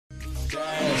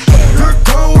You're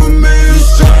calling me a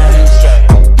shot.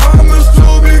 I promise to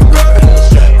be great.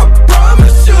 I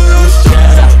promise you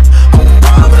I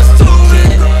promise to be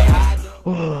great.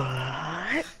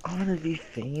 What? I wanna be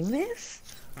famous?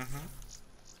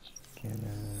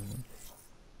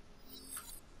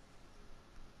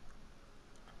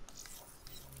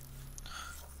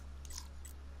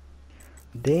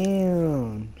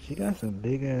 Damn, she got some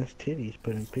big ass titties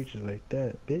putting pictures like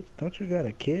that. Bitch, don't you got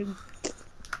a kid?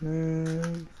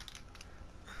 Man,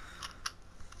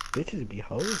 bitches be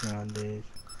hoes nowadays.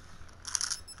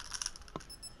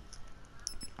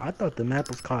 I thought the map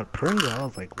was called Pringle. I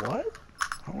was like, what?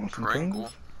 I want some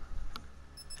Pringles.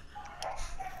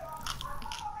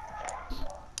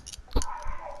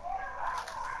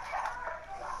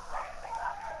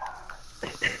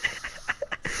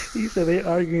 He said they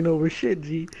arguing over shit,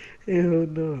 G. Hell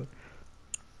no.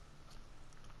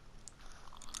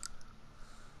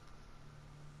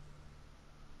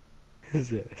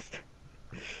 His ass.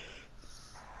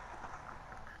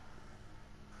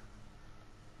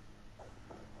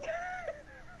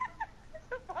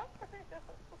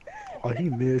 Oh, he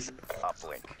missed.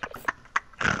 Uplink.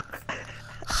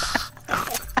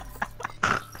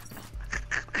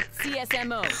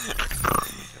 CSMO.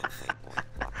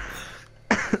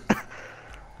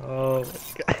 Oh my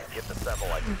god. Get the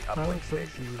satellite to the uplink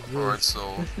station. Alright, so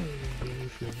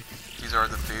these are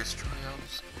the base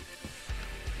tryouts.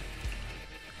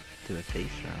 To the face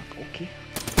round. Okay.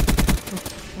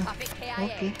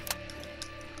 Okay.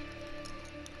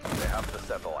 They have the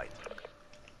satellite.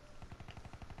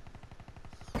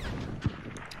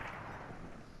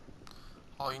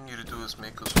 All you need to do is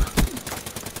make us win.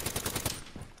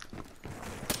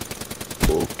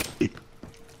 Okay.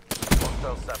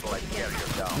 Hostile satellite carrier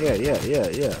down.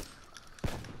 Yeah.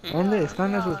 ¿Dónde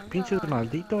están esos pinches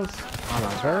malditos? A la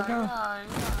verga.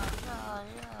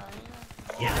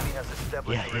 Yeah. Enemy has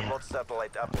established remote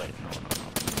satellite uplink.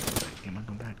 Am I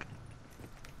going back?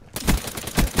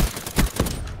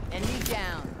 Enemy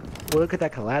down. Well, look at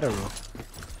that collateral.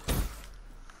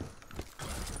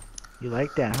 You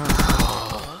like that, huh?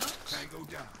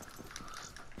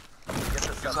 Get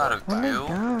the You got a satellite. Oh my bill?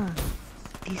 god.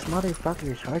 These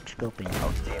motherfuckers hard scoping.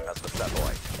 Our team has the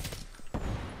satellite.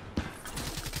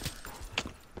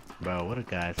 Bro, what a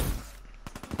guys.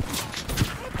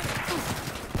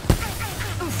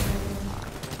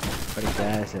 What a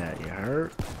guys at? You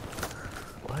hurt?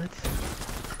 What?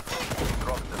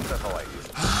 Drop the satellite.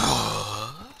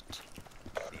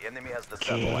 The enemy has the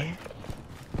satellite.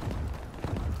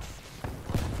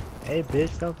 Hey bitch,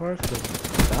 stop hard scoping.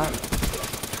 Stop.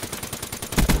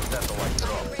 Satellite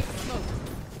drop.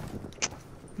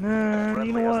 Nah,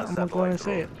 you know what? I'm gonna go ahead and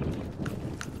say it.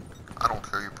 I don't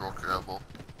care, you broke your elbow.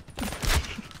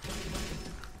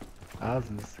 I was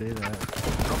gonna say that.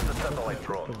 Drop the satellite The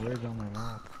drone. words on my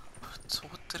mouth. So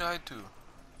what did I do?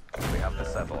 We have the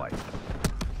satellite.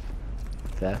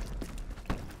 Theft.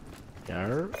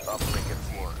 Yarr. Uplink at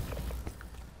team.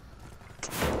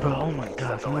 Bro, oh my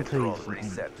gosh, I'm gonna Satellite tell you drone something.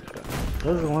 reset.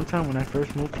 There was one time when I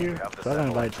first moved here, so I got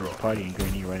invited to this party in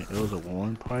Gurney, right? It was a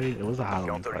one party, it was a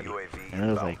Halloween Counter party. UAV And it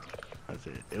was inbound. like, that's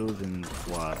it. It was in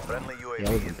SWAT. Friendly Yeah, it UAV was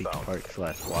in Beacon inbound. Park /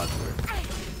 Wadsworth.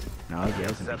 No, I was in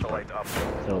Beacon Park. Satellite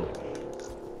uplink. So,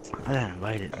 I got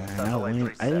invited, man. I Satellite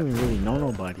went, I didn't even really know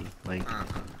nobody. Like,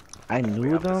 I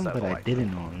knew have the them, but I satellite.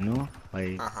 didn't know them, you know?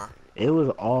 Like, it was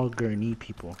all Gurney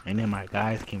people. And then my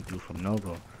guys came through from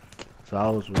Nogo. So I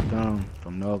was with them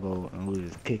from Nogo, and we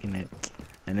was just kicking it.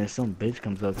 And then some bitch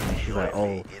comes up to me, she's like,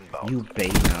 oh, you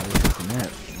bait now, this and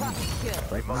that.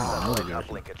 Like, Remote I know the satellite girl.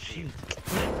 uplink at She team.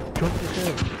 drunk as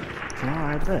hell. So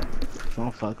I bet. So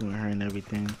I'm fucking with her and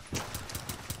everything.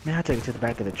 Man, I take it to the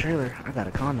back of the trailer. I got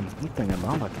a condom. I'm thinking,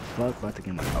 I'm about to fuck, about to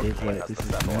get my dick wet. This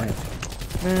is mad.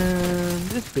 Man,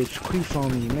 this bitch creeps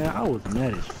on me, man. I was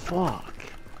mad as fuck.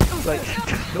 Like,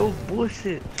 no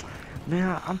bullshit.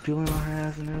 Man, I'm feeling on her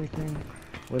ass and everything.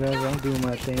 Whatever, I'm doing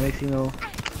my thing. Next thing you know,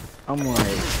 I'm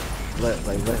like,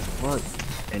 let's fuck.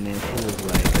 And then she was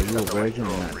like, are you a virgin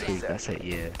or not, please? I said,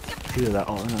 yeah. She was like,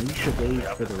 oh, no, you should wait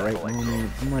for the right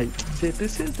moment. I'm like, shit,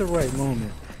 this is the right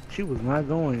moment. She was not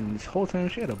going. This whole time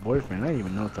she had a boyfriend. I didn't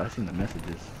even know until I seen the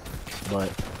messages.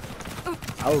 But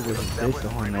I was with this bitch the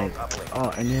whole night. Oh,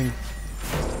 and then,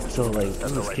 so like,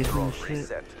 we was kissing and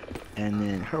shit. And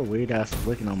then her weird ass was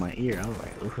looking on my ear. I was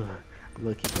like, ugh,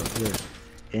 look, he so good.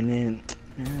 And then,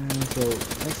 so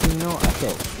next thing you know, I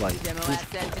felt like this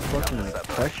fucking like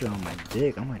pressure on my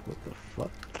dick. I'm like, what the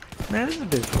fuck? Man, this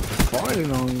bitch was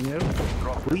farting on me, man. It was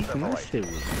queefing. That shit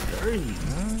was dirty,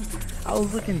 man. I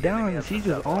was looking down and she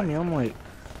just on me. I'm like,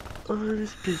 oh,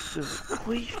 this bitch just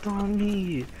queefed on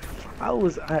me. I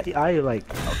was like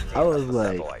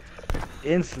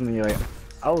instantly like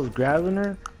I was grabbing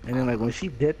her, and then like when she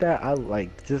did that, I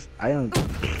like just I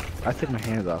took my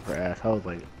hands off her ass. I was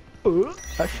like,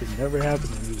 that should never happen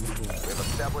to me before. We have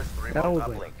established 3 I was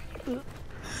like,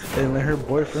 and then her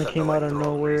boyfriend came out of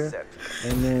nowhere,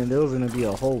 and then there was gonna be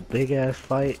a whole big ass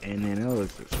fight, and then it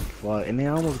was just fuck, and they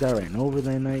almost got ran over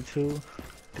that night too.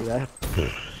 Dude,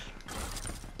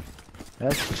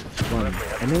 that's funny.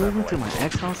 And then we went to my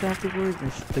ex house afterwards,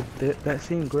 and that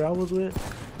same girl I was with,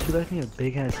 she left me a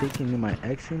big ass hickey and my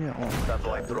ex in it. Oh my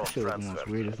god, that shit was the most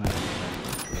weirdest night.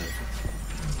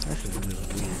 That shit was weird.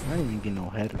 I didn't even get no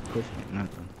head or pussy or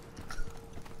nothing.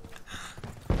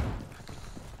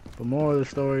 But moral of the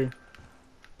story,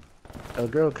 a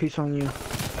girl cheats on you,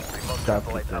 stop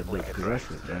with that bitch, 'cause that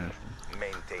shit's nasty.